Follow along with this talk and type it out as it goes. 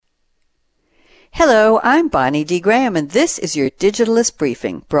Hello, I'm Bonnie D. Graham, and this is your Digitalist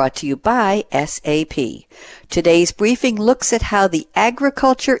Briefing, brought to you by SAP. Today's briefing looks at how the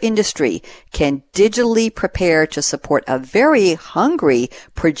agriculture industry can digitally prepare to support a very hungry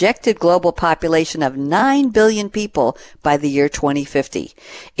projected global population of 9 billion people by the year 2050.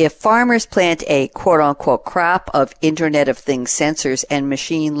 If farmers plant a quote-unquote crop of Internet of Things sensors and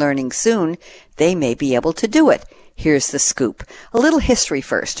machine learning soon, they may be able to do it. Here's the scoop. A little history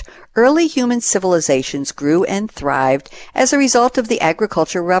first. Early human civilizations grew and thrived as a result of the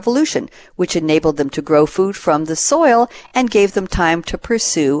agricultural revolution, which enabled them to grow food from the soil and gave them time to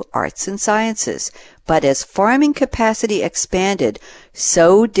pursue arts and sciences. But as farming capacity expanded,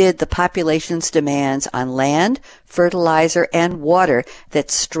 so did the population's demands on land, fertilizer, and water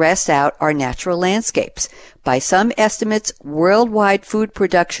that stressed out our natural landscapes. By some estimates, worldwide food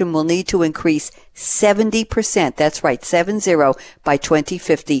production will need to increase 70%, that's right, 70, by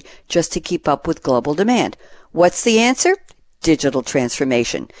 2050, just to keep up with global demand. What's the answer? Digital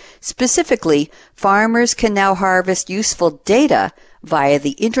transformation. Specifically, farmers can now harvest useful data via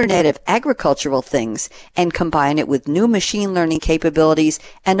the Internet of Agricultural Things and combine it with new machine learning capabilities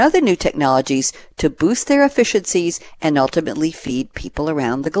and other new technologies to boost their efficiencies and ultimately feed people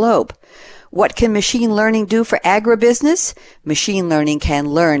around the globe. What can machine learning do for agribusiness? Machine learning can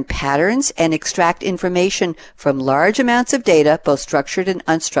learn patterns and extract information from large amounts of data, both structured and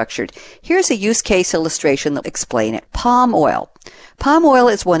unstructured. Here's a use case illustration that will explain it. Palm oil. Palm oil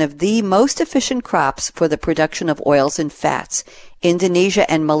is one of the most efficient crops for the production of oils and fats.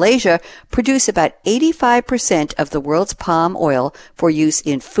 Indonesia and Malaysia produce about 85% of the world's palm oil for use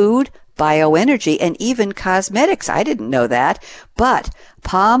in food, bioenergy, and even cosmetics. I didn't know that. But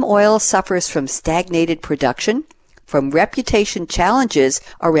palm oil suffers from stagnated production, from reputation challenges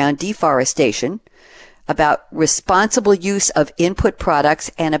around deforestation, about responsible use of input products,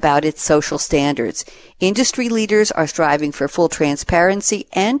 and about its social standards. Industry leaders are striving for full transparency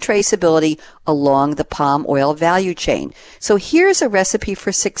and traceability along the palm oil value chain. So here's a recipe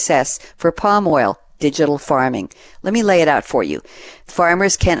for success for palm oil. Digital farming. Let me lay it out for you.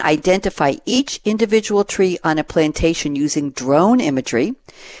 Farmers can identify each individual tree on a plantation using drone imagery.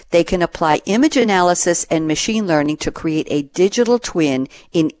 They can apply image analysis and machine learning to create a digital twin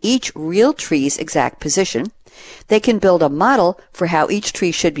in each real tree's exact position. They can build a model for how each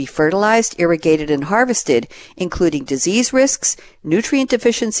tree should be fertilized, irrigated, and harvested, including disease risks, nutrient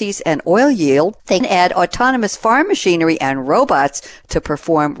deficiencies, and oil yield. They can add autonomous farm machinery and robots to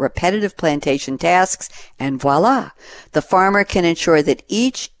perform repetitive plantation tasks, and voila! The farmer can ensure that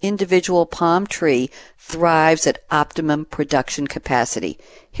each individual palm tree thrives at optimum production capacity.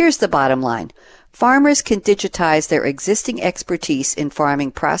 Here's the bottom line. Farmers can digitize their existing expertise in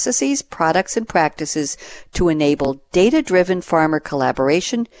farming processes, products, and practices to enable data-driven farmer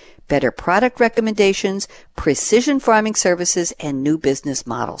collaboration, better product recommendations, precision farming services, and new business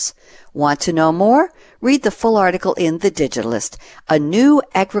models. Want to know more? Read the full article in The Digitalist, A New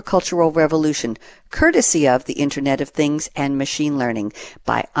Agricultural Revolution, courtesy of the Internet of Things and Machine Learning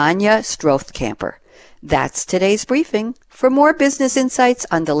by Anya Strothkamper. That's today's briefing. For more business insights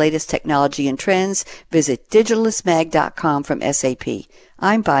on the latest technology and trends, visit digitalistmag.com from SAP.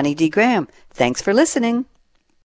 I'm Bonnie D. Graham. Thanks for listening.